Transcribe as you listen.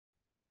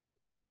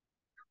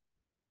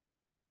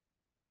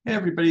Hey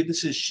everybody,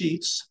 this is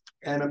Sheets,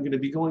 and I'm going to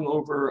be going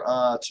over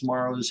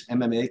tomorrow's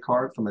MMA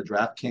card from a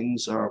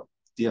DraftKings or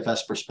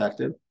DFS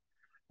perspective.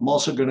 I'm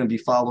also going to be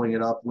following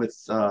it up with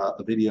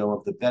a video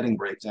of the betting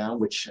breakdown,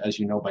 which, as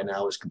you know by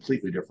now, is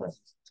completely different.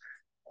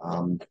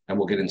 And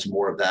we'll get into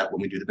more of that when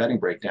we do the betting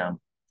breakdown.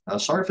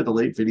 Sorry for the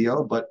late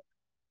video, but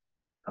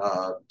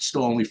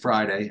still only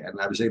Friday, and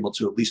I was able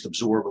to at least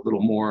absorb a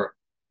little more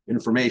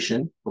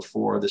information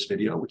before this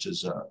video, which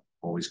is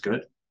always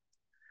good.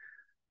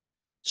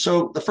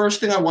 So the first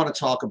thing I want to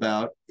talk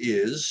about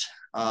is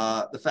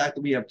the fact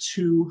that we have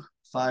two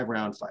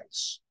 5-round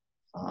fights.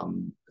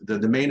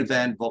 The main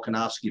event,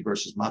 Volkanovski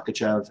versus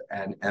Makhachev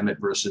and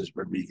Emmett versus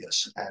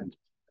Rodriguez. And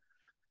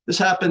this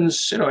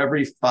happens,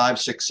 every 5,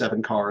 6,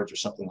 7 cards or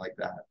something like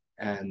that.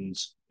 And,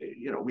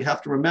 we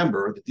have to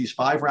remember that these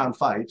 5-round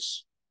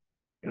fights,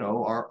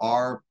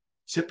 are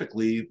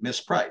typically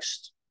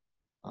mispriced.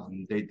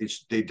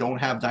 They don't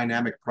have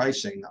dynamic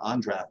pricing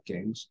on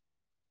DraftKings,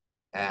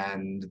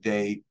 and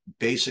they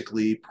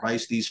basically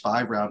price these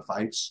 5-round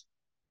fights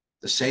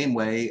the same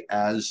way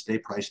as they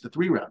price the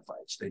 3-round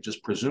fights. They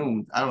just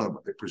presume, I don't know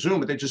what they presume,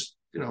 but they just,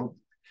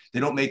 they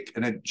don't make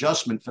an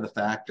adjustment for the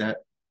fact that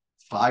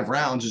 5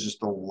 rounds is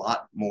just a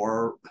lot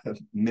more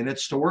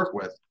minutes to work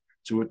with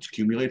to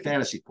accumulate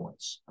fantasy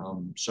points.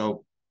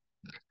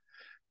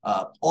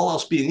 All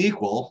else being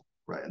equal,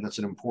 right, and that's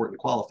an important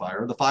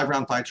qualifier, the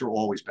 5-round fights are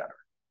always better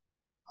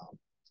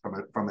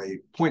from a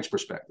points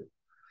perspective,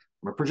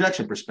 from a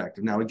projection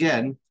perspective. Now,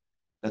 again,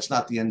 that's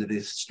not the end of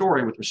the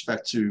story with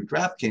respect to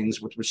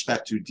DraftKings, with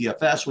respect to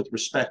DFS, with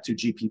respect to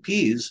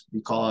GPPs,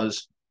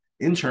 because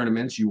in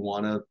tournaments you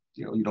want to,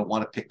 you don't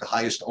want to pick the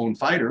highest owned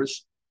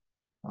fighters,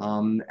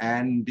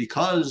 and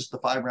because the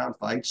 5-round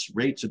fights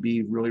rate to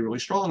be really, really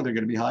strong, they're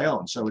going to be high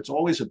owned. So it's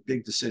always a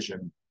big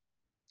decision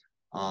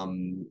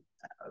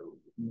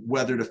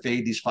whether to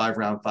fade these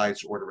 5-round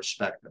fights or to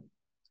respect them.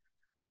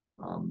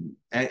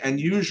 And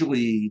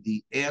usually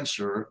the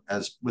answer,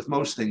 as with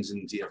most things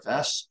in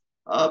DFS,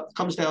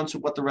 comes down to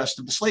what the rest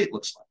of the slate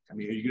looks like. I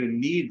mean, are you going to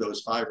need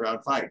those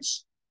 5-round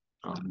fights?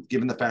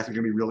 Given the fact they're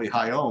going to be really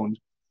high owned,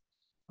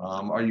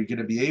 are you going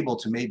to be able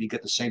to maybe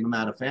get the same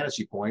amount of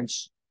fantasy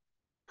points,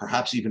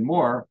 perhaps even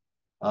more,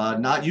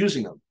 not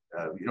using them?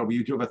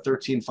 You do have a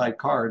 13-fight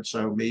card,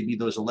 so maybe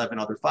those 11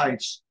 other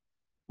fights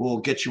will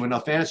get you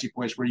enough fantasy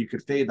points where you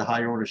could fade the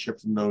high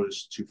ownership from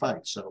those 2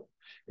 fights. So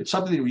it's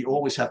something that we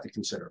always have to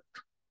consider.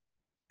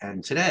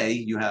 And today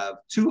you have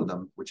 2 of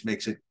them, which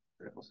makes it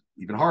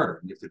even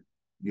harder. You have to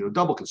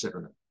double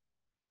consider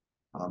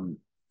them.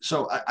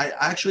 So I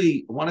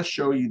actually want to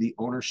show you the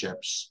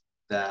ownerships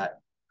that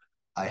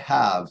I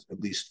have, at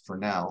least for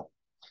now.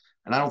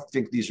 And I don't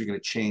think these are going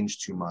to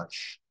change too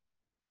much.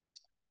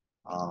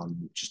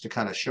 Just to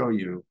kind of show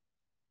you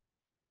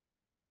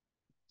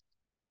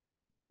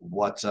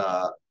what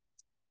it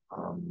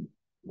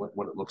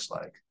looks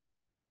like.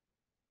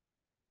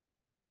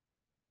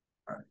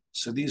 All right.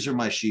 So these are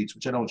my sheets,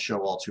 which I don't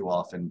show all too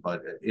often,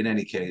 but in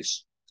any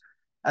case,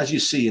 as you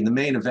see in the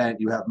main event,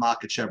 you have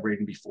Makhachev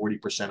rating to be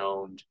 40%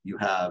 owned. You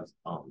have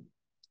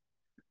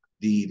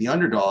the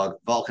underdog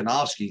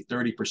Volkanovski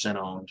 30%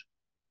 owned,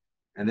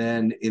 and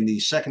then in the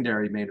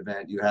secondary main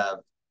event, you have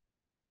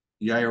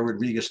Yair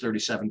Rodriguez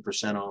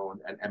 37% owned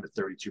and Emmett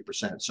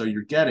 32%. So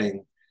you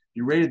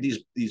rated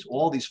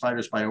all these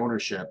fighters by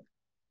ownership.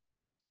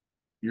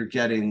 You're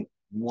getting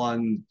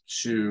one,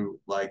 two,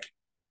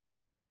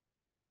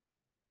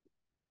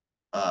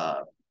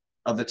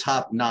 of the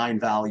top 9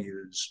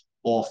 values,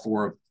 all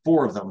four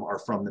of them are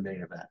from the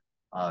main event,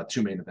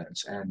 2 main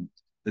events, and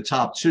the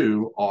top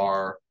 2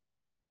 are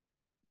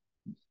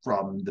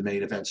from the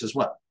main events as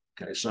well.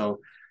 Okay, so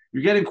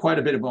you're getting quite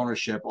a bit of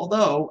ownership.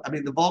 Although, I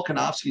mean, the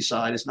Volkanovski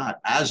side is not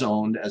as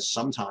owned as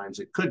sometimes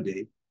it could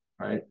be,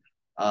 right?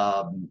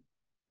 And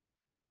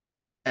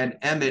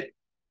Emmett,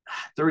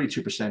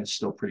 32% is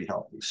still pretty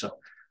healthy. So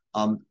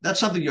that's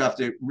something you have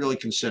to really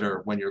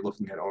consider when you're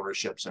looking at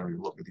ownerships and you're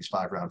looking at these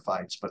 5-round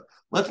fights. But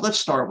let's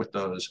start with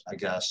those, I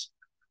guess.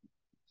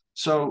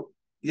 So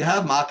you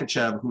have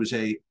Makhachev, who's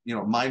a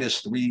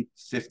minus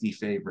 350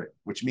 favorite,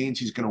 which means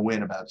he's going to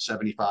win about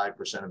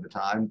 75% of the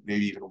time,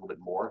 maybe even a little bit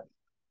more.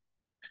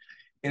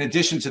 In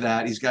addition to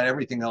that, he's got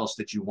everything else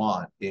that you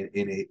want in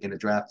a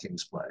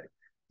DraftKings play.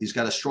 He's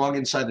got a strong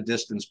inside the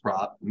distance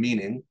prop,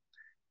 meaning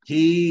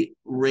he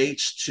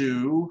rates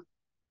to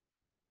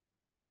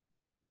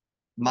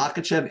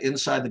Makhachev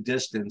inside the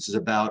distance is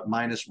about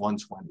minus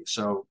 120.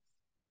 So,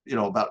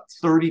 about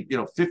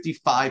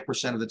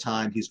 55% of the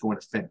time he's going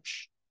to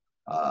finish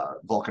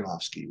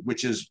Volkanovski,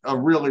 which is a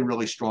really,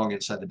 really strong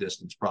inside the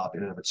distance prop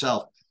in and of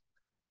itself.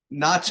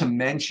 Not to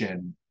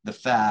mention the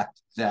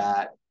fact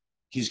that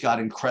he's got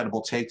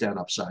incredible takedown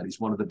upside. He's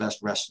one of the best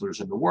wrestlers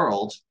in the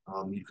world,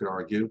 you could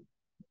argue.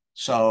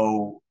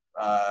 So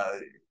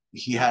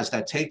he has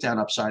that takedown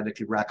upside that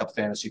could rack up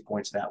fantasy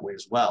points that way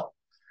as well.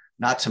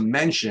 Not to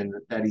mention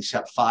that he's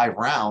got 5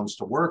 rounds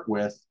to work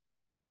with,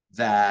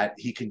 that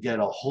he could get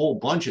a whole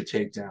bunch of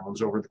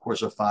takedowns over the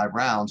course of 5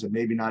 rounds and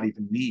maybe not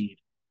even need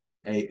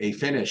a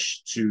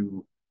finish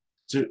to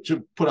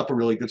put up a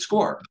really good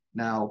score.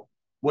 Now,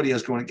 what he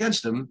has going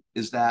against him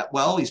is that,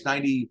 well, he's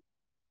 500,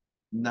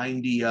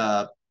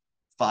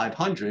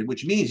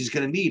 which means he's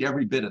going to need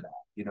every bit of that.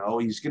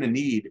 He's going to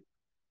need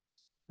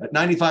at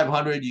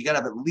 9,500, you got to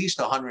have at least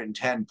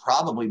 110,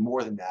 probably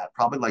more than that,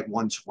 probably like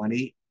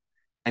 120.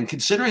 And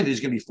considering that he's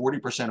going to be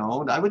 40%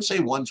 owned, I would say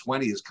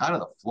 120 is kind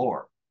of the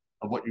floor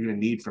of what you're going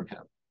to need from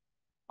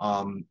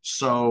him.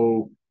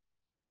 So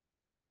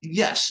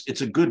yes,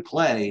 it's a good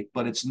play,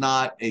 but it's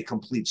not a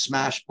complete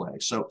smash play.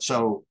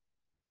 So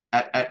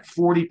at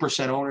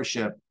 40%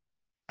 ownership,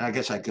 and I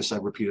guess I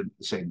repeated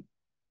the same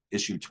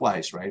issue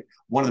twice, right?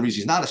 One of the reasons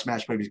he's not a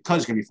smash play is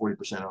because he's going to be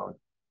 40% owned.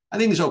 I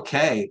think he's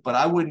okay, but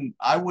I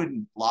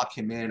wouldn't lock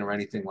him in or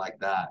anything like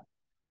that.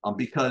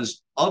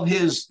 Because of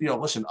his,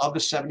 listen, of the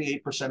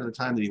 78% of the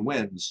time that he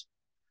wins,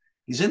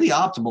 he's in the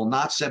optimal,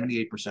 not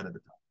 78% of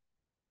the time.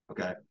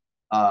 Okay.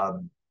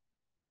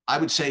 I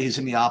would say he's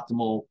in the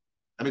optimal.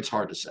 I mean, it's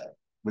hard to say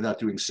without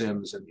doing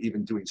sims, and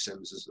even doing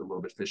sims is a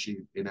little bit fishy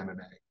in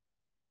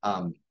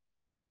MMA.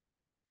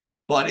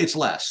 But it's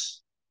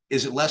less.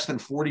 Is it less than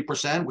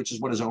 40%, which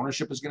is what his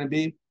ownership is going to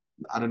be?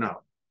 I don't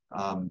know.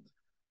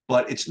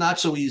 But it's not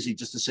so easy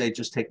just to say,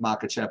 just take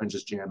Makhachev and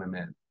just jam him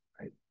in.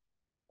 Right?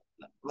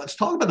 Let's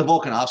talk about the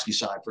Volkanovski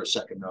side for a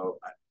second, though.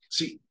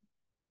 See,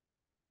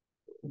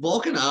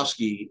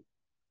 Volkanovski,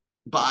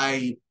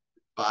 by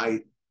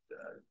the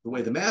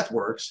way the math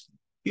works,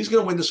 he's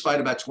going to win this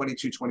fight about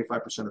 22,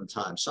 25% of the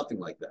time, something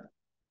like that.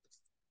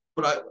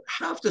 But I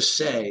have to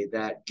say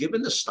that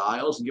given the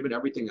styles and given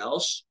everything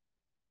else,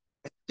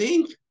 I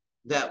think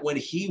that when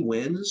he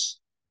wins,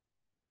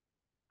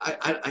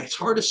 it's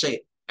hard to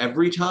say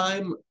every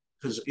time,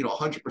 because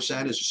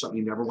 100% is just something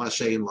you never want to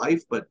say in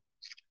life, but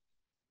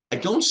I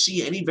don't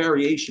see any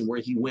variation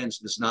where he wins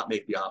and does not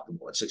make the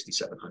optimal at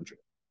 6,700,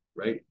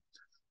 right?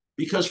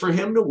 Because for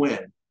him to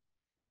win,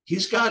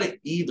 he's got to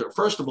either,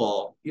 first of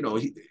all,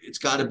 it's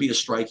got to be a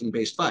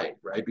striking-based fight,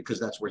 right? Because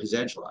that's where his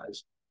edge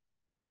lies.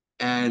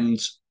 And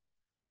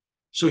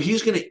so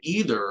he's going to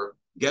either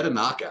get a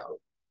knockout,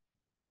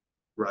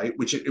 right?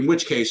 In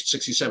which case,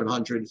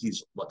 6,700,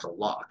 he's like a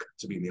lock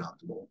to be in the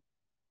optimal.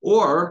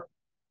 Or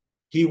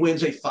he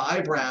wins a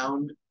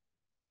 5-round,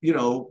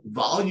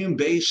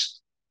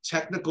 volume-based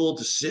technical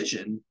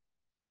decision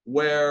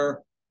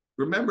where,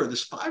 remember,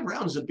 this 5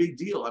 rounds is a big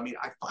deal. I mean,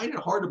 I find it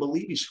hard to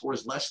believe he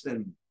scores less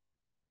than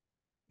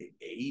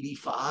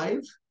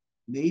 85,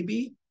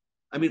 maybe.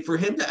 I mean, for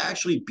him to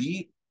actually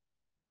beat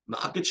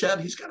Makhachev,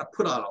 he's got to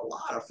put on a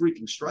lot of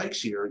freaking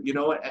strikes here,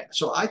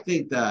 So I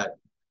think that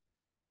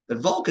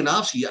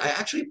Volkanovski, I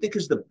actually think,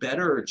 is the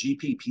better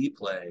GPP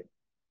play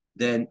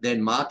than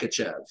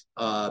Makhachev.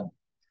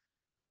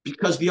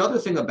 Because the other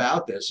thing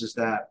about this is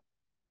that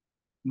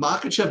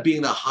Makhachev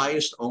being the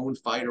highest owned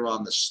fighter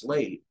on the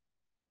slate,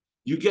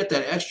 you get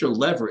that extra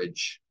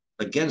leverage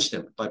against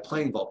him by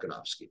playing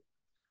Volkanovski.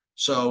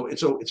 So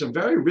it's a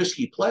very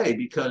risky play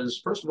because,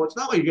 first of all, it's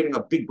not like you're getting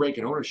a big break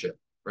in ownership,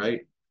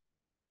 right?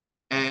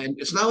 And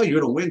it's not like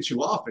you're going to win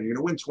too often. You're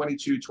going to win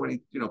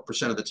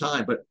 20% of the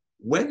time. But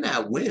when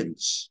that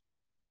wins,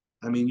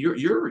 I mean,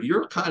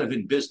 you're kind of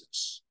in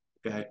business,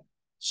 okay?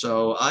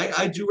 So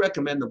I do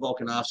recommend the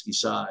Volkanovski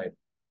side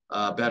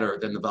better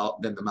than the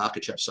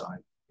Makhachev side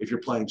if you're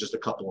playing just a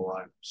couple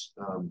of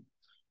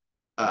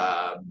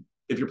lineups.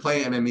 If you're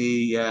playing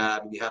MME, yeah,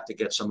 I mean, you have to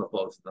get some of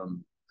both of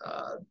them.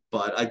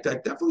 But I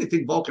definitely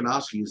think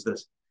Volkanovski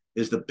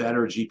is the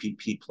better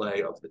GPP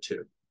play of the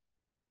two.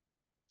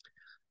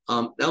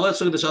 Now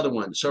let's look at this other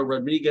one. So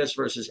Rodriguez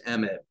versus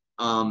Emmett.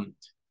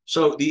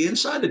 So the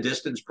inside the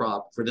distance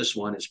prop for this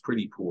one is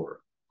pretty poor,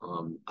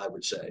 I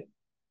would say.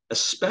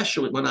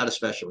 Especially, well, not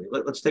especially.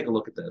 Let's take a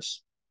look at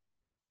this.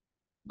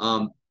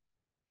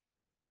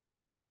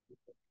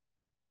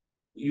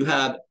 You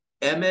have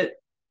Emmett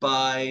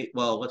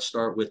let's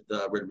start with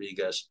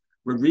Rodriguez.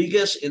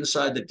 Rodriguez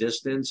inside the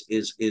distance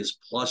is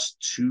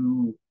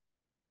 +2,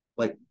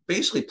 like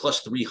basically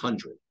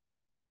 +300.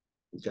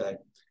 Okay.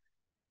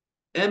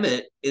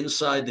 Emmett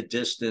inside the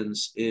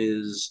distance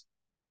is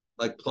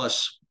like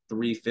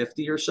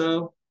 +350 or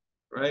so,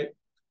 right?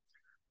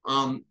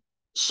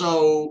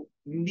 So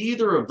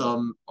neither of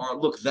them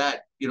have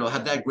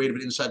that great of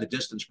an inside the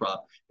distance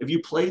prop. If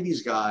you play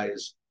these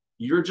guys,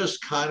 you're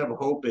just kind of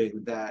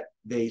hoping that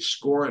they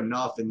score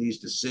enough in these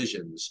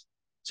decisions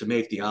to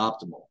make the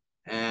optimal.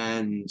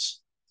 And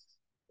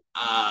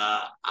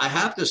I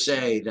have to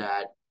say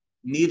that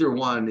neither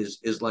one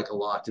is like a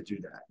lot to do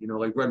that.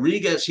 Like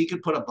Rodriguez, he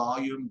could put a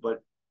volume,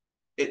 but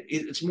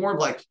it's more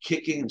like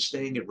kicking and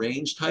staying at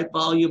range type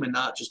volume and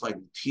not just like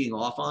teeing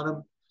off on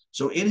him.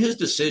 So in his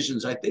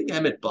decisions, I think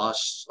Emmett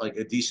busts like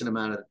a decent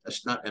amount of,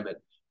 not Emmett,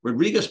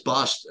 Rodriguez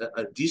busts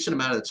a decent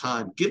amount of the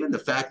time, given the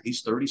fact that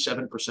he's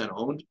 37%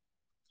 owned.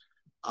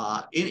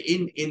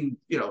 In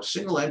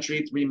single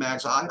entry 3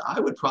 max, I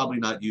would probably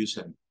not use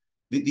him.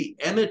 The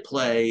Emmett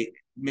play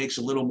makes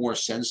a little more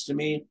sense to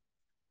me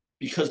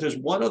because there's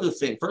one other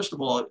thing. First of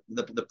all,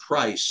 the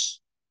price,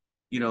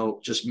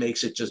 just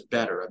makes it just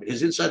better. I mean,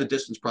 his inside the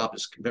distance prop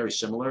is very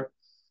similar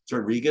to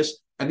Rodriguez.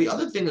 And the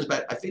other thing is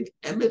that I think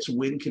Emmett's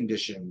win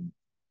condition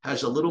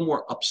has a little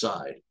more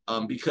upside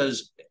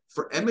because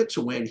for Emmett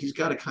to win, he's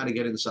got to kind of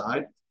get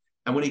inside.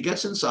 And when he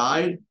gets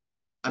inside,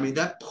 I mean,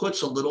 that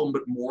puts a little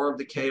bit more of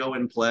the KO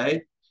in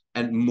play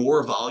and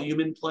more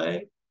volume in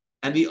play.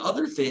 And the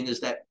other thing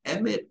is that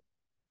Emmett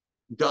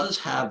does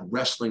have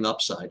wrestling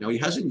upside. Now, he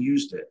hasn't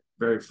used it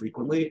very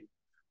frequently,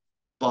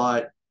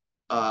 but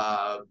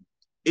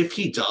if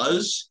he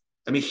does,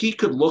 I mean, he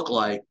could look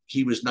like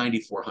he was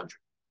 9,400.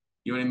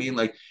 You know what I mean?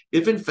 Like,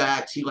 if in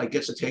fact he like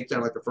gets a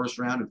takedown like the first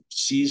round and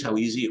sees how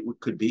easy it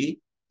could be,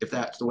 if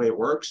that's the way it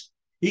works,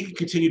 he can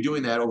continue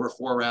doing that over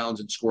 4 rounds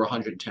and score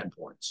 110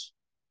 points.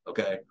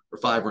 Okay, or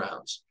 5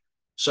 rounds.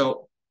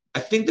 So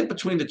I think that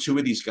between the two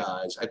of these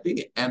guys, I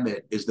think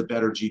Emmett is the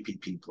better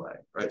GPP play,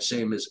 right?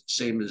 Same as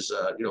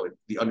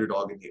the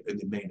underdog in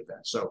the main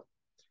event. So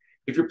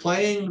if you're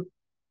playing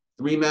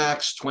 3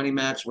 max, 20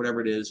 max,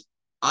 whatever it is,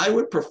 I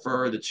would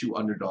prefer the two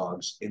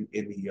underdogs in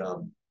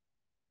the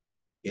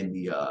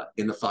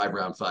 5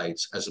 round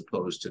fights as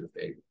opposed to the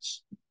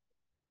favorites.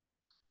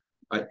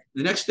 All right.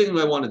 The next thing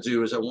I want to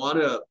do is I want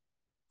to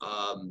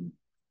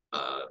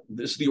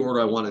this is the order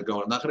I want to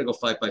go. I'm not going to go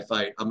fight by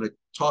fight. I'm going to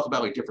talk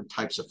about like different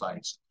types of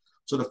fights.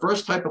 So the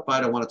first type of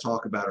fight I want to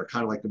talk about are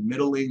kind of like the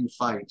middling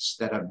fights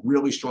that have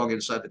really strong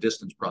inside the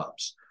distance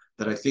props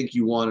that I think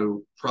you want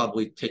to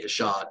probably take a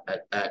shot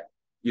at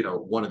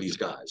one of these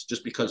guys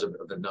just because of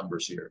the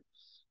numbers here.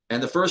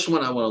 And the first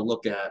one I want to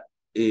look at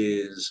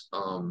is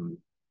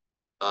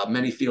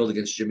Manyfield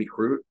against Jimmy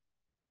Crute.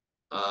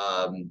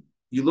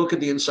 You look at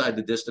the inside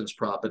the distance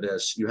prop of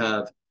this, you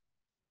have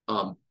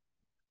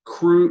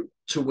Crute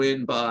to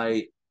win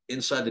by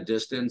inside the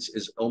distance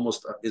is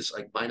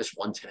like minus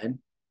 110,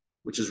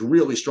 which is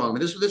really strong. I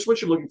mean, this is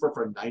what you're looking for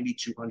a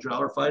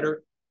 $9,200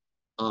 fighter.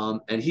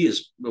 And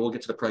we'll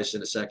get to the price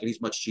in a second. He's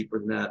much cheaper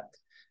than that.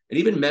 And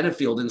even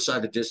Manyfield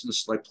inside the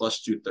distance, like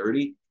plus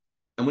 230.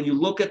 And when you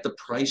look at the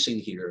pricing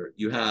here,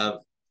 you have,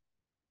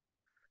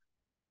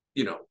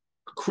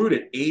 Crute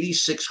at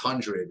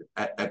 8,600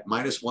 at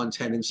minus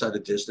 110 inside the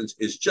distance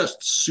is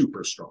just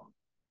super strong.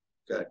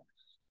 Okay.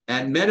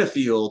 And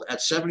Manyfield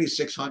at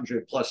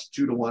 7,600 plus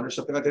 2-1 or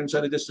something like that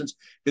inside the distance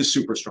is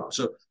super strong.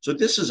 So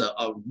this is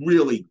a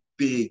really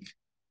big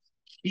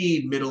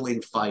key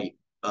middling fight,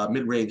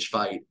 mid-range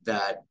fight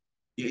that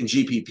in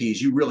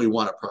GPPs you really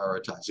want to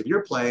prioritize. If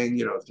you're playing,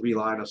 3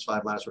 lineups,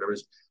 5 lineups, whatever it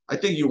is, I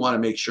think you want to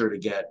make sure to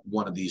get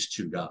one of these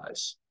two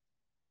guys.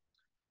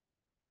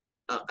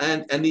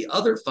 And the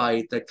other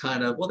fight that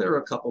kind of, well, there are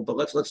a couple, but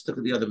let's look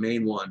at the other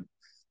main one,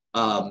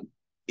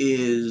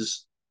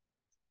 is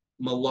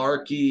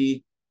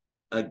Mullarkey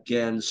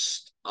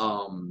against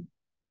whatchamacallit.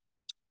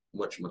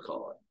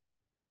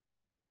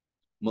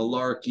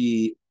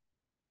 Mullarkey.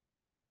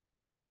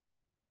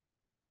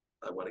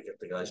 I want to get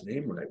the guy's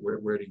name right.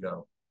 Where'd he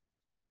go?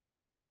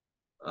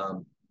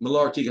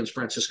 Mullarkey against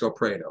Francisco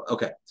Prado.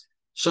 Okay.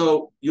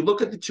 So you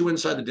look at the two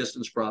inside the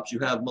distance props. You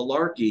have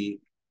Mullarkey,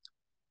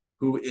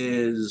 who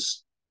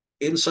is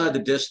inside the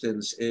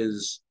distance,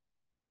 is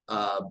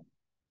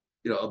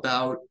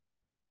about,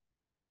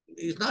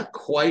 he's not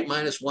quite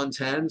minus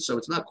 110, so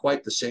it's not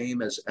quite the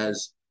same as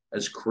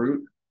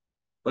Crute,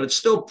 but it's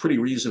still pretty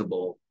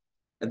reasonable.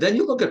 And then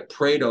you look at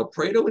Prado.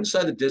 Prado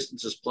inside the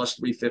distance is plus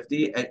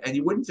 350, and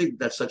you wouldn't think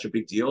that's such a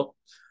big deal.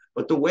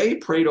 But the way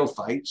Prado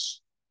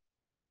fights,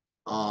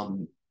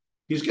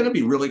 he's going to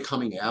be really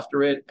coming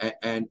after it.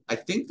 And I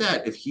think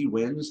that if he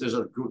wins, there's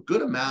a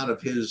good amount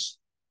of his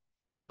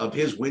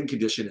win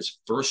condition is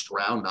first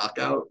round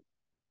knockout.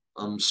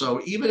 So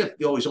even if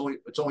it's only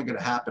going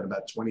to happen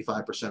about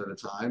 25% of the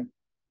time,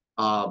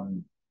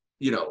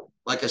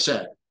 like I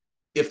said,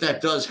 if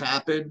that does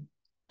happen,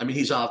 I mean,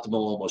 he's optimal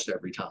almost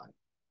every time,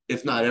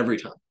 if not every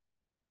time.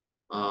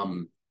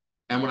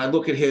 And when I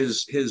look at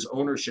his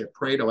ownership,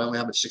 Prado, I only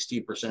have it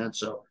 16%.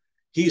 So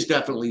he's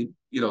definitely,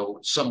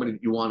 somebody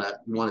you want to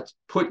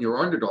put in your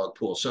underdog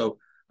pool. So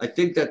I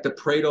think that the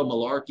Prado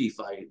Mullarkey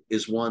fight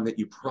is one that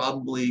you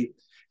probably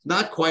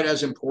not quite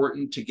as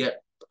important to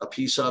get a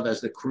piece of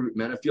as the Crute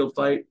Manyfield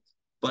fight,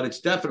 but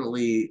it's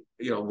definitely,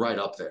 right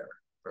up there,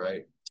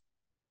 right?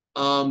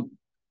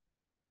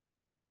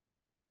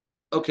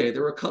 Okay,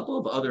 there were a couple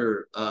of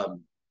other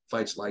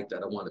fights like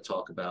that I want to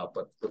talk about,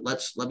 but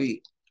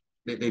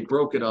they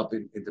broke it up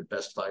into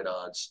best fight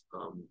odds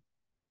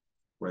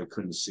where I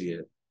couldn't see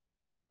it.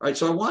 All right,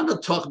 so I wanted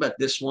to talk about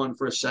this one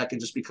for a second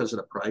just because of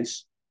the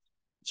price.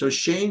 So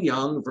Shane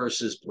Young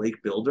versus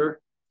Blake Bilder.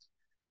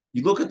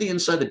 You look at the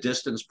inside the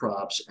distance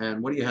props,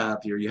 and what do you have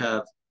here? You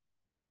have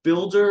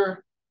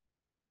Bilder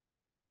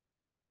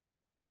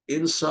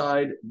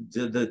inside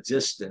the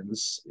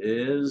distance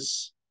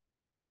is,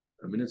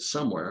 it's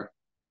somewhere.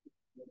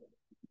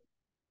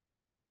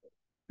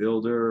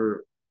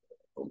 Bilder,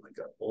 oh my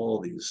God, all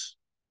these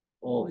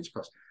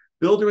props.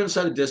 Bilder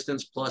inside the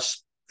distance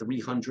plus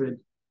 300.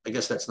 I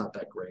guess that's not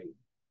that great.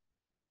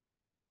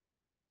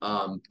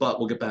 But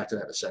we'll get back to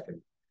that in a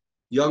second.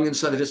 Young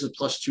inside the distance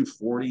plus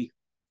 240.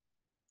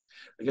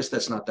 I guess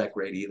that's not that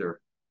great either.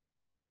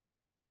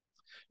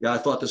 Yeah, I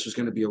thought this was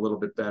going to be a little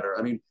bit better.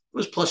 I mean, it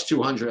was plus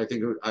 200. I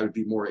think I would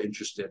be more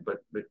interested. But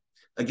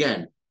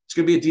again, It's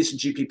going to be a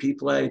decent GPP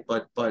play,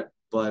 but I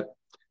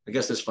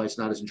guess this fight's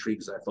not as intriguing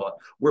as I thought.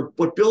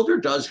 What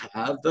Bilder does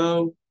have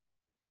though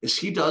is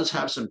he does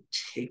have some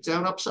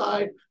takedown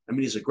upside. I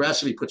mean, he's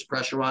aggressive. He puts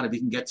pressure on. If he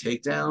can get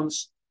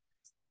takedowns,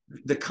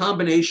 the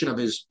combination of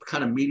his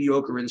kind of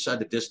mediocre inside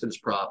the distance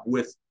prop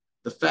with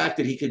the fact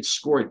that he could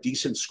score a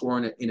decent score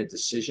in a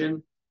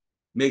decision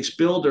makes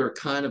Bilder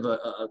kind of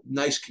a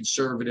nice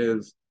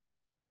conservative,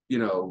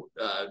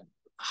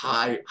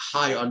 high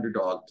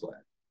underdog play.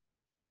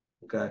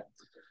 Okay.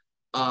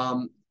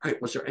 All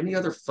right. Was there any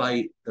other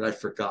fight that I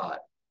forgot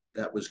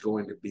that was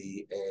going to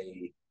be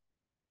a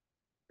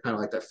kind of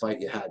like that fight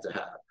you had to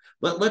have?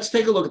 Let's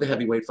take a look at the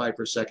heavyweight fight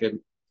for a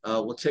second.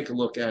 We'll take a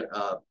look at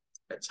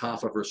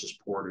Tafa versus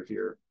Porter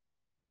here.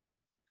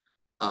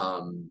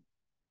 Just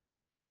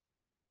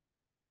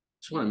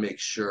want to make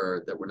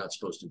sure that we're not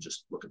supposed to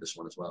just look at this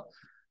one as well.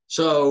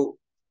 So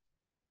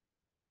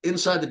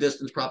inside the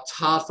distance prop,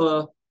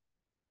 Tafa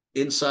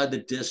inside the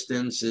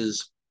distance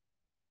is,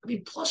 I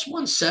mean, plus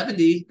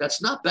 170.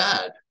 That's not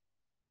bad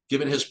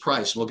given his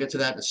price. We'll get to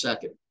that in a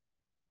second.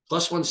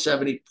 Plus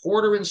 170.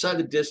 Porter inside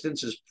the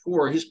distance is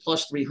poor. He's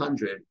plus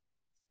 300.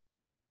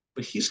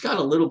 But he's got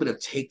a little bit of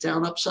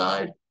takedown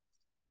upside.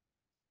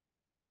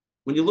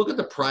 When you look at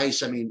the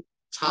price, I mean,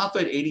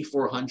 Tafa at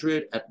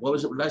 8,400 at, what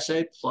was it? What did I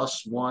say?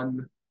 Plus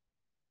one.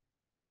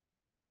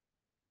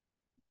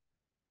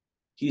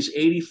 He's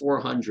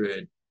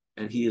 8,400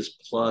 and he is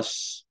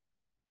plus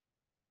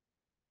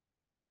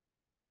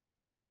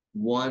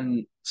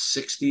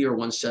 160 or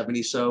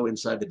 170 so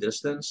inside the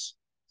distance.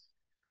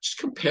 Just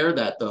compare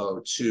that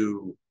though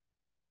to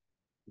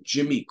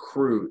Jimmy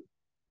Crute,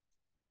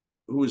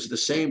 who is the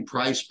same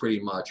price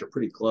pretty much or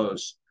pretty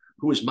close,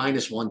 who is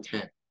minus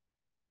 110.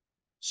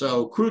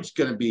 So Crute's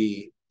going to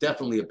be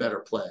definitely a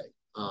better play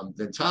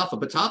than Tafa,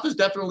 but Tafa's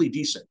definitely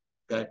decent.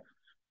 Okay.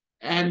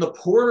 And the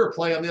Porter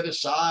play on the other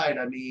side,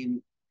 I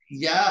mean,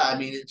 yeah, I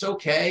mean, it's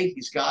okay.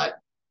 He's got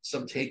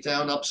some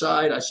takedown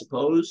upside, I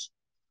suppose.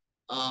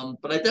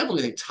 But I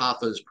definitely think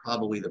Tafa is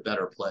probably the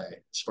better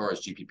play as far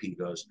as GPP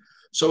goes.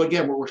 So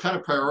again, we're kind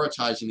of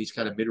prioritizing these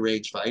kind of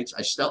mid-range fights.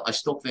 I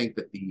still think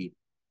that the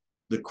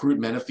Crute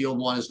Menafield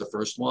one is the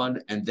first one,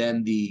 and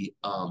then the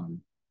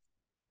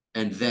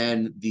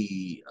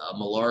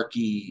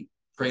Malarkey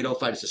Prado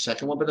fight is the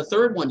second one. But the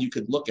third one you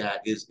could look at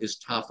is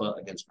Tafa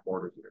against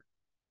Porter here.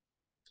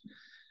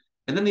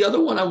 And then the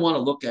other one I want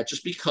to look at,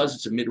 just because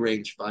it's a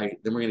mid-range fight,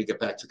 then we're going to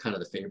get back to kind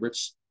of the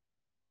favorites,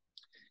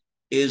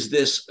 is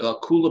this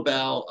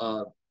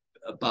Culibao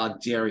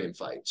Bogdarian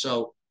fight.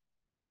 So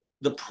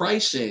the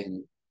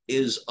pricing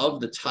is of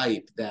the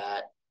type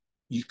that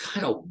you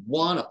kind of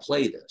want to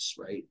play this,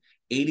 right?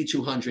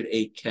 8,200,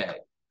 8K.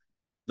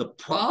 The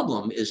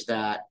problem is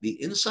that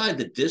the inside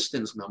the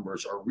distance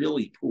numbers are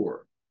really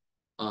poor.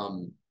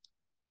 Or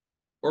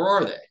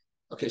are they?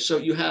 Okay, so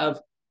you have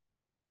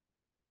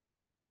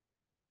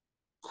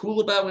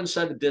Culibao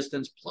inside the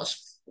distance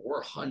plus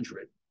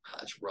 400.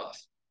 That's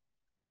rough.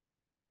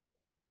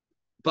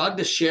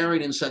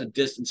 Bogdasarian inside the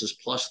distance is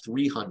plus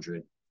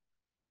 300.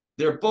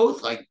 They're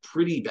both like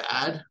pretty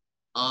bad.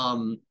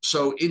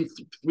 So in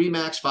 3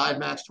 max, 5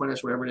 max,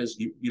 20 whatever it is,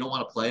 you don't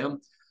want to play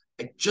them.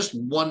 I just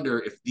wonder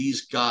if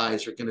these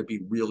guys are going to be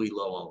really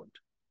low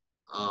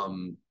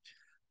owned.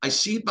 I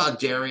see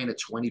Bogdarian at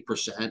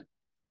 20%.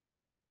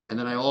 And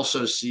then I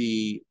also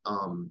see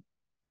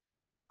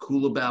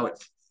Culibao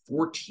at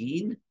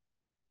 14.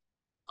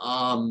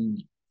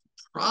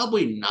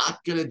 Probably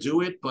not going to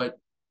do it, but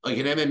like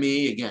an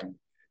MME, again,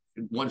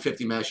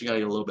 150 max, you got to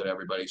get a little bit of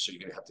everybody, so you're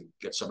going to have to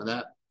get some of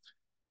that.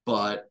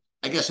 But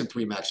I guess in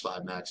 3 max,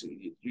 5 max,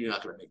 you're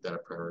not going to make that a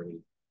priority.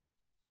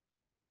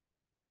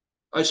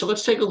 All right, so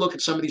let's take a look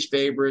at some of these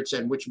favorites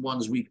and which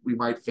ones we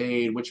might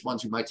fade, which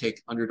ones we might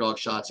take underdog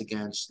shots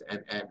against,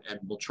 and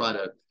we'll try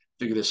to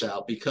figure this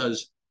out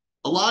because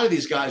a lot of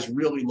these guys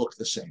really look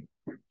the same.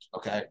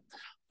 Okay.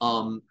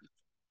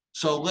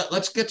 So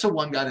let's get to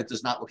one guy that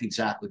does not look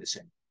exactly the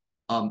same.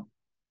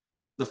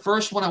 The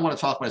first one I want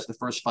to talk about is the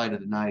first fight of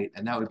the night,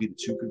 and that would be the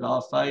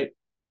Tukhugov fight.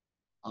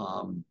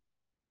 Hold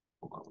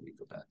on, let me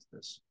go back to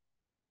this.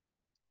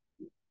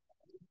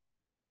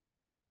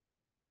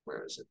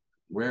 Where is it?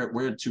 Where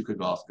did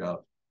Tukhugov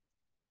go?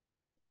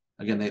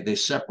 Again, they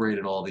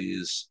separated all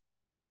these.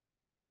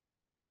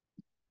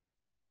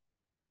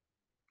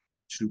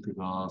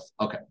 Tukhugov.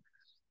 Okay.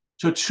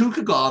 So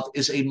Tukhugov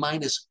is a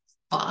minus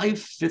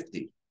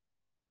 550.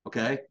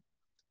 Okay.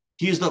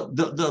 He's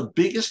the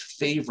biggest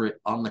favorite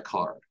on the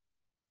card.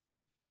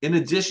 In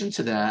addition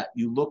to that,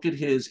 you look at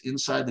his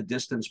inside the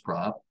distance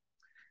prop,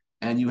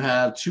 and you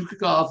have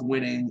Tukhugov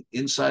winning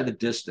inside the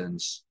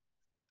distance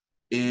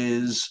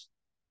is,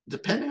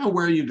 depending on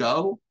where you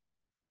go,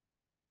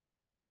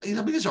 I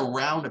think it's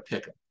around a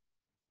pickup.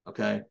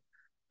 Okay.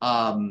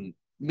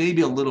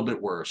 Maybe a little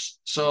bit worse.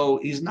 So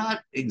he's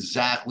not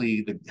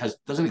exactly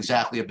doesn't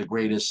exactly have the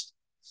greatest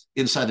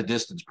inside the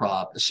distance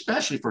prop,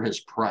 especially for his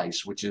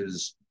price, which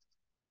is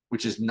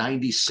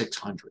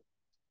 9,600.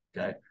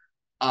 Okay.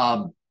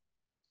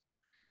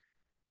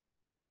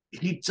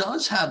 He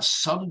does have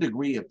some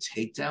degree of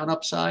takedown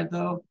upside,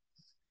 though.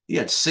 He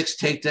had 6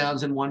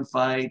 takedowns in one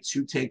fight,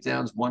 2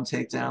 takedowns, 1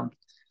 takedown.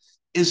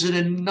 Is it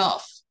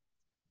enough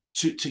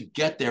to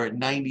get there at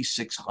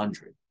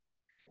 9,600?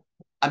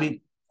 I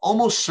mean,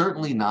 almost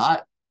certainly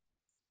not.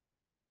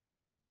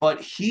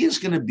 But he is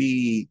going to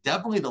be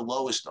definitely the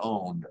lowest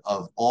owned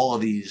of all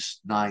of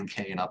these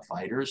 9K and up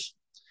fighters.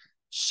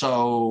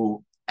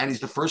 So, and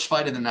he's the first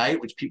fight of the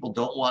night, which people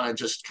don't want to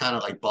just kind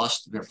of like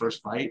bust in their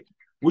first fight.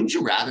 Wouldn't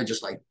you rather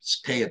just like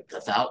pay a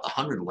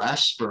hundred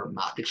less for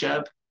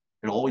Makhachev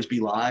and always be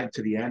live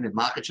to the end? And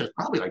Makhachev's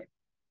probably like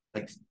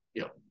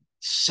you know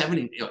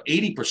 70,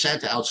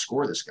 80% to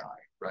outscore this guy,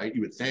 right?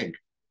 You would think.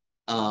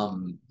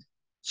 Um,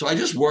 so I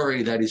just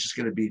worry that he's just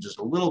going to be just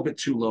a little bit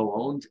too low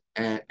owned,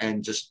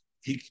 and just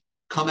he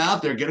come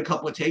out there, get a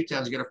couple of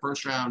takedowns, get a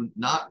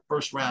not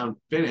first round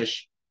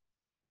finish,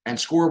 and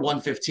score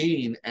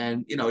 115.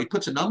 And he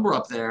puts a number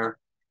up there,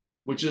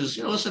 which is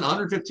listen,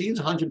 115 is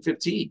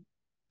 115.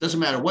 Doesn't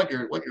matter what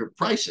your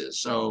price is.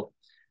 So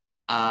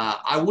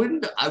I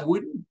wouldn't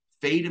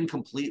fade him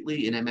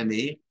completely in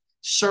MMA.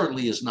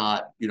 Certainly is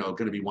not going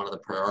to be one of the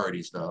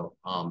priorities though.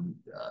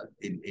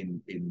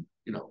 In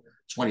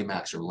 20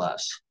 max or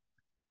less.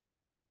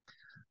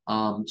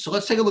 So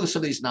let's take a look at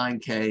some of these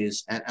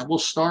 9Ks, and we'll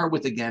start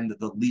with, again,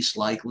 the least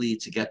likely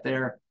to get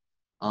there.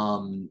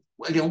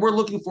 Again, we're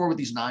looking for with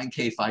these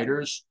 9K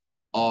fighters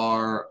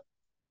are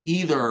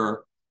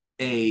either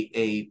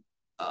a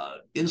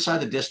inside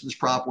the distance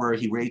prop where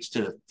he rates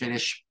to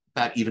finish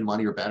about even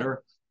money or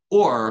better,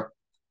 or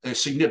a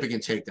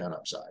significant takedown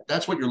upside.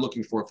 That's what you're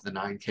looking for the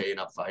 9K and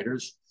up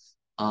fighters.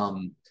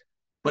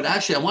 But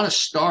actually, I want to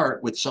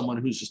start with someone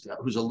who's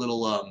a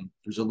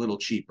little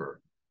cheaper,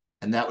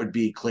 and that would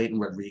be Clayton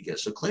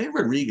Rodriguez. So Clayton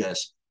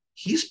Rodriguez,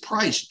 he's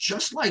priced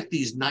just like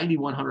these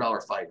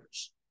 $9,100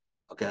 fighters,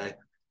 okay?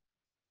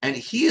 And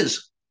he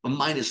is a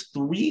minus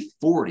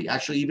 340.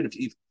 Actually, even if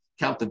you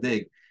count the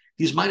big,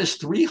 he's minus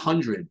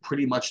 300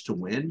 pretty much to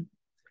win.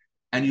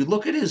 And you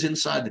look at his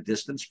inside the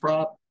distance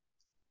prop,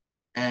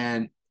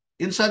 and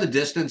inside the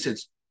distance,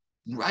 it's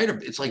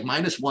like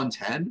minus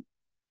 110.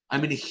 I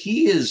mean,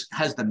 he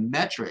has the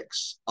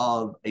metrics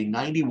of a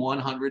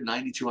 $9,100,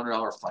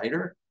 $9,200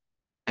 fighter,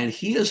 and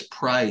he is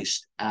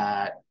priced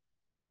at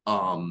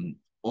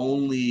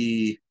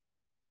only,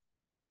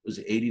 was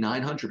it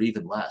 8,900,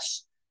 even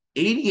less,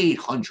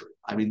 8,800.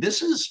 I mean,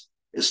 this is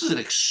an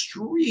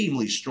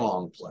extremely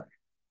strong play.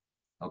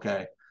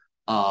 Okay,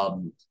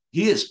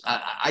 he is.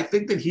 I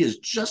think that he is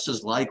just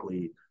as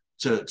likely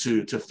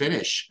to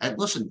finish. And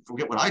listen,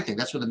 forget what I think.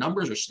 That's what the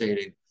numbers are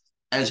stating.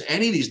 As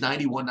any of these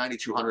 $9,100,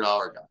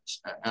 $9,200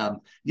 guys.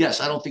 Yes,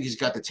 I don't think he's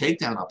got the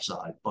takedown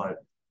upside, but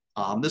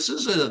this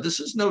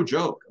is no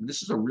joke. I mean,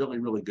 this is a really,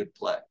 really good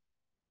play.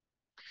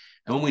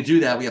 And when we do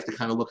that, we have to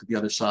kind of look at the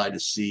other side to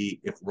see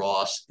if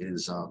Ross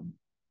is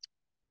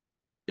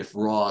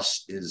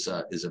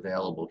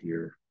available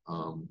here.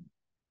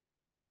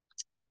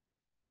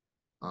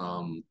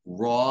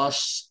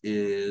 Ross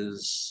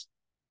is,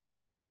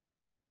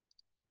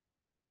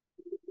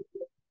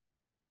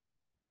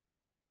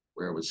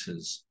 where was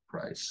his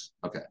price?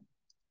 Okay.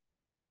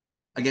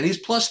 Again, he's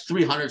plus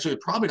 300, so you're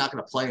probably not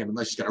going to play him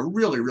unless he's got a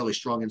really, really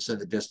strong inside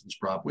the distance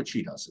prop, which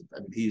he doesn't.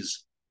 I mean,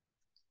 he's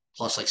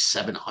plus like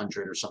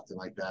 700 or something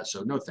like that,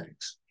 so no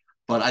thanks.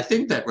 But I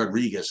think that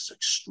Rodriguez is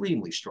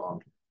extremely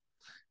strong.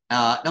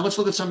 Now let's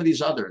look at some of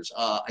these others.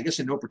 I guess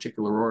in no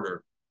particular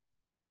order.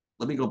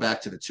 Let me go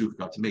back to the two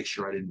to make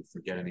sure I didn't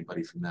forget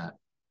anybody from that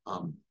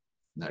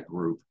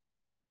group.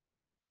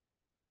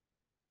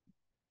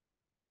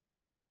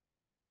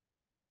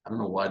 I don't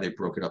know why they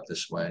broke it up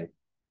this way.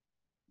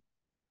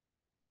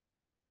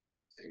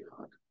 Hang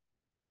on.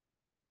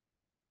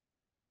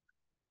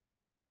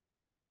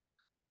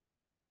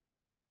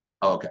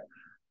 Oh, okay.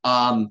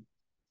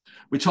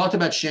 We talked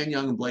about Shane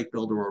Young and Blake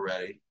Builder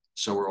already,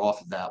 so we're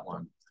off of that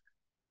one.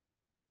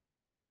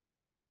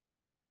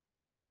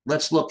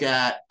 Let's look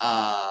at,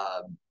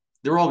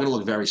 they're all going to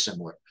look very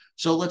similar.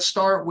 So let's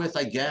start with,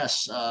 I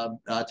guess,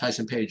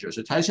 Tyson Pedro.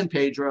 So Tyson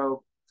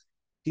Pedro,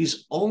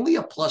 he's only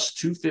a plus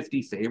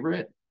 250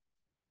 favorite.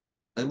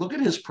 And look at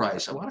his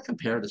price. I want to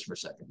compare this for a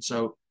second.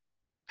 So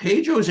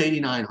Pedro is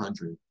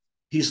 8,900.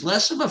 He's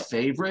less of a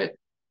favorite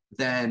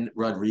than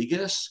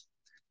Rodriguez,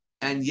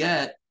 and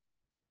yet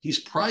he's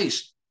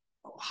priced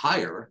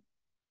higher.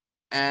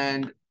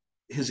 And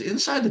his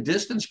inside the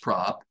distance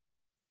prop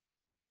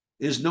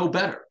is no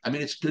better. I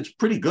mean, it's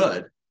pretty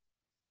good.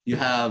 You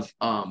have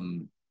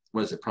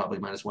what is it, probably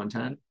minus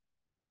 110?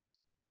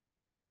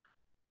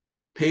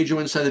 Pedro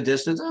inside the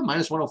distance,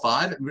 minus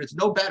 105. I mean, it's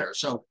no better.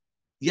 So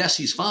yes,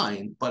 he's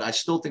fine, but I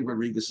still think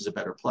Rodriguez is a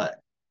better play.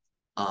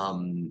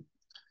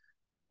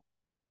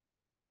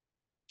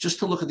 Just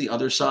to look at the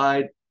other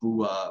side,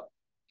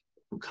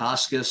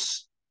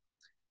 Bukauskas,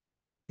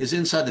 his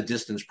inside the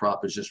distance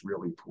prop is just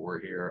really poor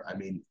here. I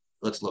mean,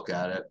 let's look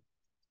at it.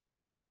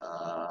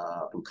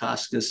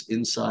 Bukauskas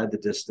inside the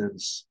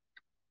distance,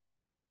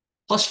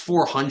 plus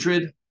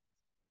 400.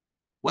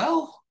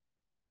 Well,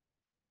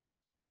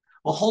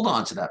 hold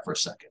on to that for a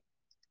second.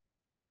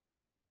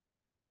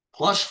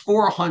 Plus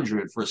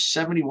 400 for a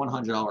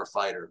 $7,100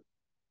 fighter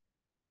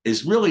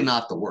is really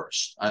not the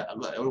worst.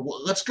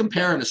 Let's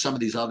compare him to some of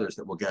these others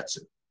that we'll get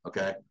to.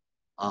 Okay.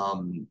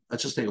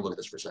 Let's just take a look at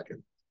this for a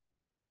second.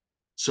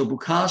 So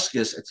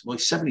Bukauskas, it's like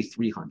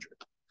 7,300.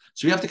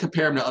 So you have to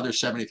compare him to other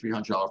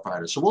 $7,300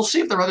 fighters. So we'll see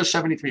if there are other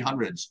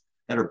 7,300s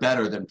that are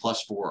better than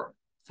plus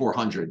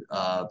 400.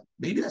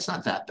 Maybe that's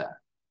not that bad.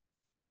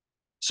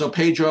 So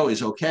Pedro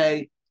is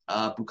okay.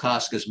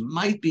 Bukauskas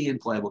might be in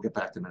play. We'll get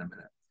back to him in a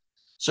minute.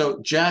 So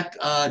Jack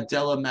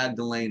Della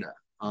Magdalena.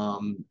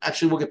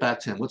 Actually, we'll get back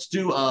to him. Let's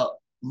do Loma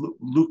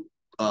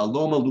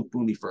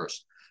Lookboonmee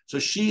first. So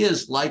she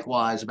is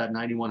likewise about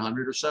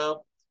 9,100 or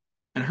so.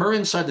 And her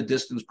inside the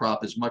distance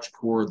prop is much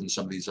poorer than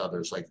some of these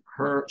others. Like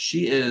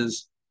she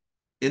is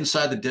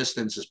inside the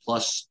distance is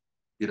plus,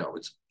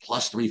 it's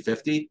plus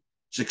 350.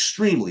 It's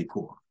extremely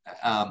poor.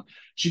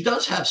 She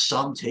does have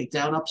some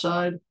takedown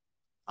upside.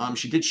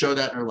 She did show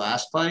that in her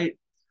last fight,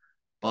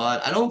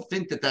 but I don't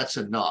think that that's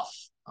enough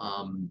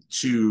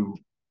to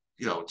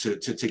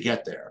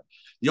get there.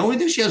 The only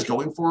thing she has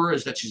going for her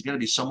is that she's going to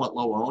be somewhat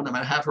low owned. I'm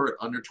going to have her at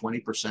under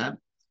 20%.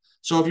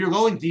 So if you're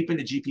going deep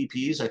into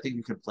GPPs, I think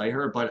you can play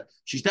her, but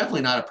she's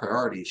definitely not a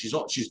priority. She's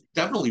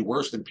definitely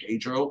worse than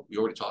Pedro. We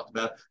already talked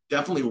about.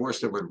 Definitely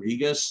worse than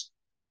Rodriguez,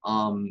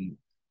 and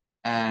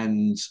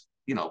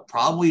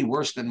probably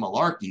worse than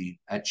Malarkey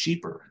at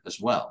cheaper as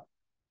well.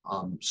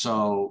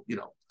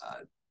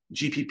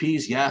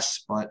 GPPs,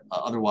 yes, but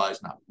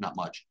otherwise not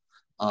much.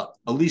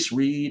 Elise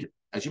Reed,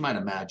 as you might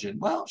imagine,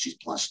 well, she's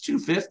plus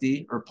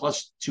 250 or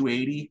plus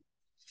 280.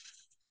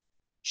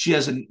 She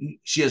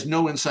has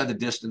no inside the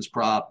distance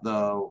prop,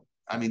 though.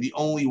 I mean, the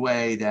only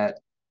way that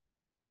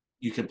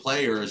you can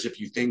play her is if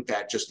you think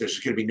that just there's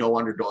going to be no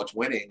underdogs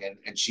winning,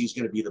 and she's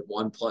going to be the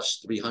 1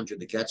 plus 300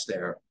 that gets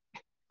there.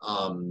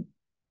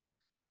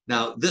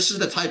 Now, this is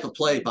the type of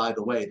play, by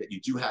the way, that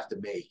you do have to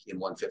make in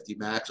 150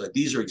 max. Like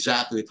these are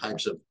exactly the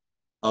types of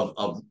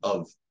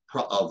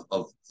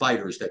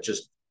fighters that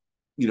just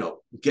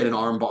get an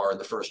arm bar in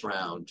the first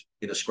round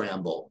in a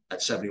scramble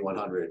at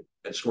 7,100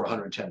 and score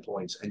 110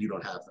 points, and you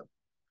don't have them.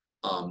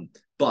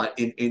 But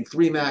in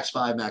 3 max,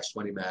 5 max,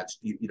 20 max,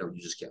 you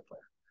just can't play.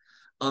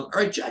 All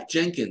right, Jack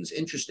Jenkins,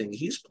 interesting.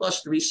 He's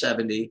plus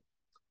 370.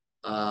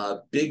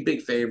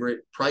 Big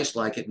favorite, priced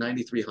like at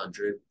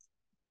 9,300.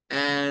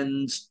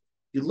 And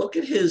you look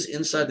at his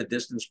inside the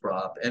distance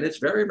prop, and it's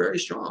very, very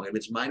strong. I mean,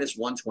 it's minus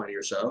 120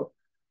 or so,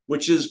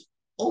 which is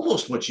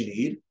almost what you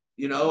need,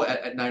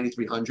 at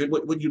 9,300.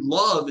 What you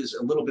love is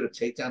a little bit of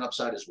takedown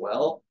upside as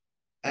well.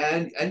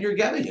 And you're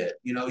getting it.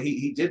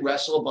 He did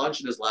wrestle a bunch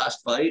in his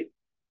last fight.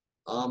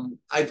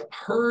 I've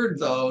heard,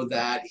 though,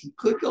 that he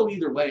could go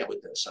either way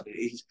with this. I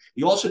mean,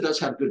 he also does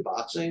have good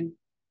boxing,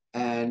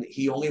 and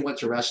he only went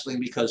to wrestling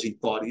because he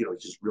thought, he'd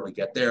just really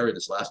get there in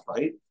his last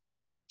fight.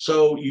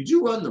 So you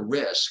do run the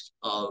risk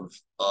of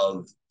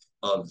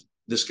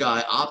this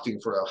guy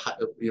opting for a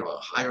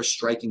higher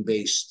striking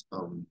based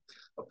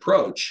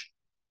approach,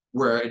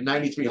 where at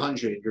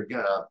 9,300 you're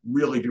gonna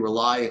really be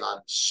relying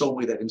on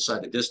solely that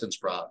inside the distance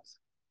prop.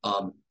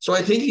 So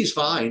I think he's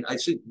fine. I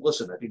think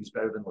he's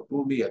better than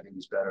Lookboonmee. I think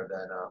he's better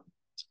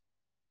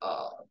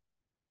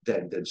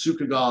than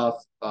Sukagov.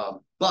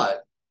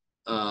 But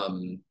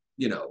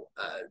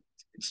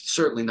it's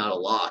certainly not a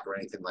lock or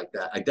anything like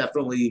that. I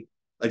definitely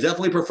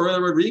prefer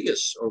the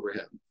Rodriguez over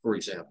him, for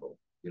example.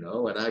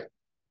 And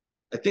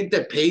I think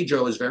that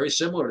Pedro is very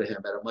similar to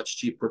him at a much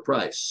cheaper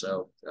price.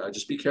 So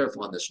just be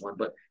careful on this one,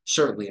 but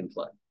certainly in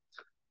play.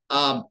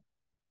 And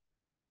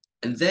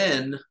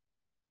then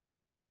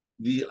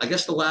I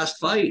guess the last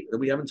fight that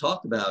we haven't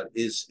talked about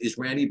is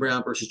Randy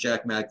Brown versus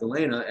Jack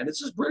Magdalena, and it's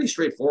just pretty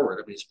straightforward.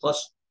 I mean, it's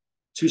plus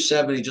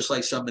 270, just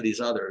like some of these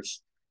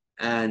others,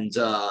 and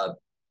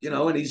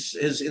and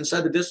his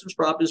inside the distance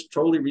prop is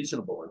totally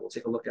reasonable, and we'll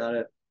take a look at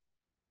it.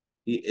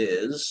 He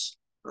is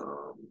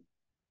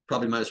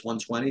probably minus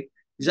 120.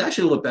 He's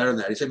actually a little better than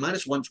that. He's like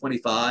minus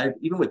 125,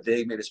 even with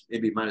Vig,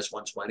 maybe minus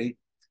 120.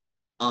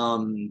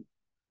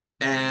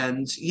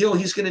 And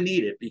he's going to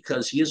need it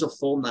because he is a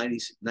full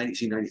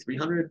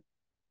 9,300.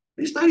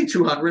 He's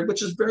 9,200,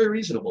 which is very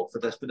reasonable for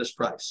this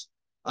price.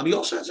 He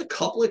also has a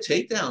couple of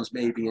takedowns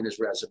maybe in his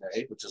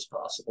resume, which is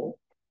possible.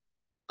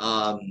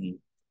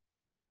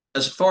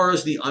 As far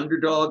as the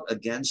underdog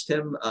against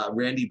him,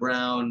 Randy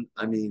Brown,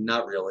 I mean,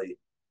 not really.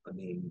 I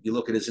mean, you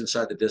look at his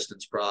inside the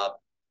distance prop,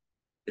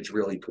 it's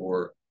really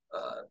poor,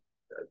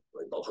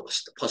 like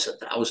plus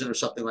 1,000 or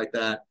something like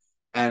that.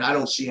 And I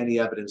don't see any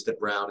evidence that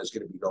Brown is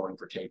going to be going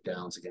for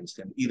takedowns against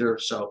him either.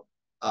 So,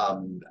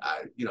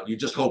 you're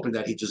just hoping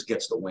that he just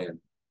gets the win.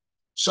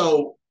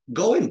 So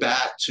going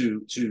back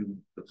to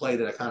the play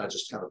that I kind of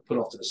put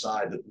off to the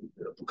side, the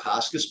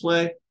Bukauskas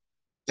play,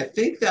 I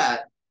think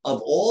that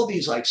of all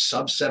these like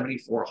sub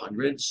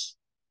 7,400s,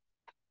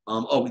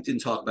 we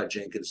didn't talk about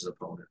Jenkins'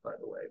 opponent, by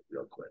the way,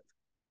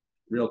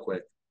 real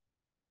quick.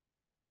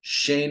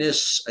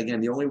 Shanus,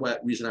 again, the only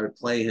reason I would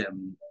play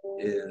him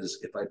is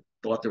if I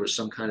thought there was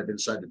some kind of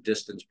inside the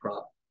distance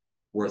prop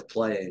worth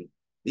playing.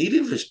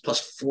 Even if it's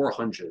plus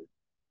 400,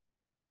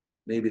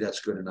 maybe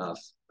that's good enough.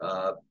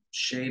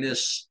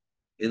 Shanus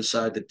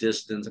inside the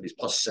distance, I mean, he's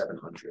plus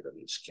 700. I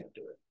mean, you just can't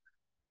do it.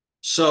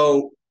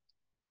 So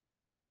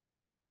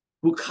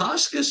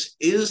Bukauskas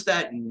is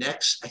that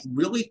next. I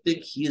really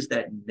think he is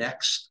that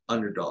next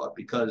underdog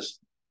because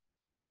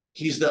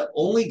he's the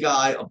only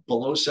guy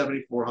below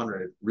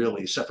 7,400,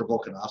 really, except for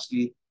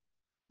Volkanovski,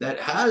 that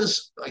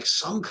has like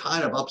some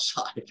kind of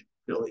upside,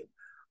 really.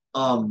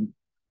 Um,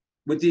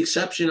 with the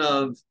exception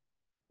of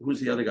who's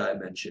the other guy I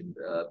mentioned?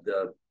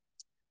 The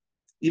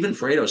even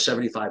Fredo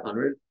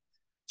 7,500.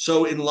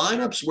 So in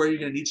lineups where you're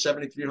going to need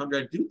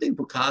 7,300, I do think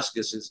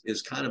Bukauskas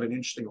is kind of an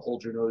interesting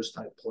hold your nose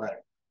type play.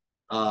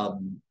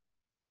 Um,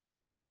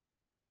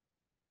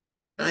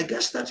 and I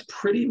guess that's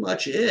pretty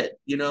much it.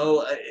 You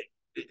know,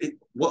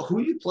 what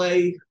who you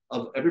play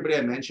of everybody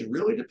I mentioned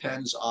really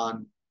depends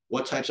on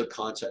what types of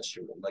contests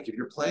you're in. Like if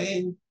you're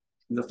playing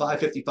in the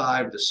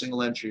 555 or the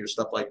single entry or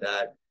stuff like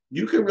that,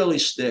 you can really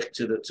stick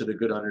to the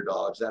good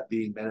underdogs. That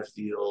being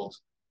Benefield,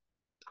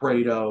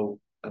 Prado.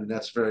 I mean,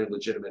 that's very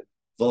legitimate.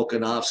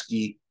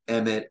 Volkanovski,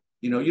 Emmett.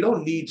 You know, you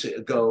don't need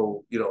to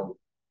go,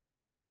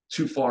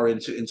 too far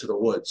into the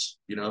woods.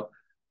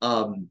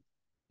 Um,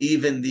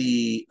 even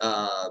the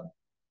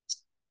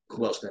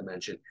who else did I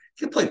mention?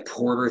 You can play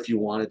Porter if you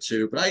wanted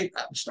to, but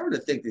I'm starting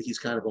to think that he's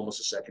kind of almost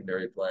a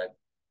secondary play.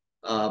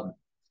 Um,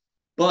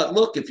 but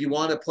look, if you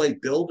want to play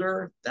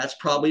Builder, that's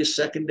probably a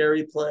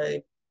secondary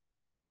play.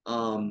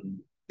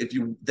 If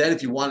you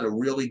wanted to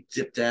really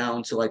dip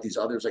down to like these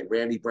others like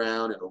Randy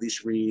Brown and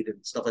Elise Reed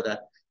and stuff like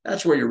that,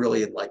 that's where you're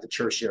really in like the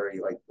tertiary,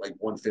 like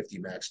 150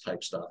 max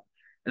type stuff.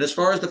 And as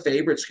far as the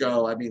favorites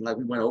go, I mean, like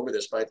we went over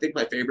this, but I think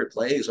my favorite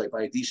plays, like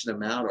by a decent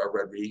amount, are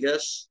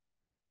Rodriguez,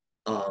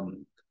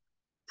 um,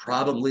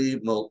 probably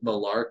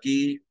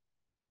Malarkey,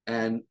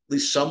 and at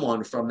least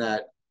someone from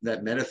that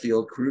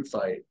Metafield crude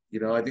fight.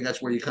 I think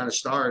that's where you kind of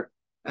start.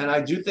 And I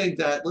do think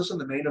that listen,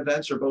 the main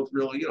events are both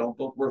really,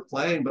 both worth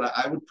playing, but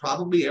I would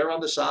probably err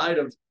on the side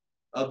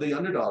of the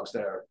underdogs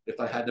there if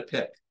I had to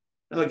pick.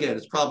 Now again,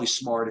 it's probably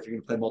smart if you're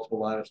going to play multiple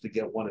lineups to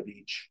get one of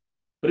each.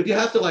 But if you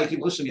have to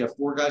listen, you have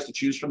four guys to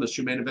choose from. Those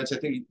two main events. I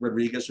think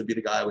Rodriguez would be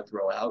the guy I would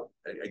throw out.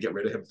 I get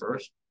rid of him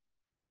first.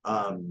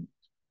 Um,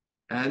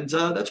 and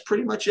that's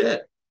pretty much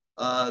it.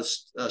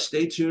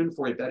 Stay tuned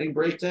for a betting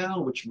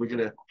breakdown, which we're going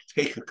to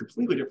take a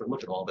completely different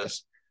look at all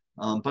this.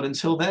 But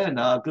until then,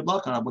 good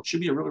luck on what should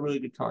be a really, really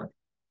good card.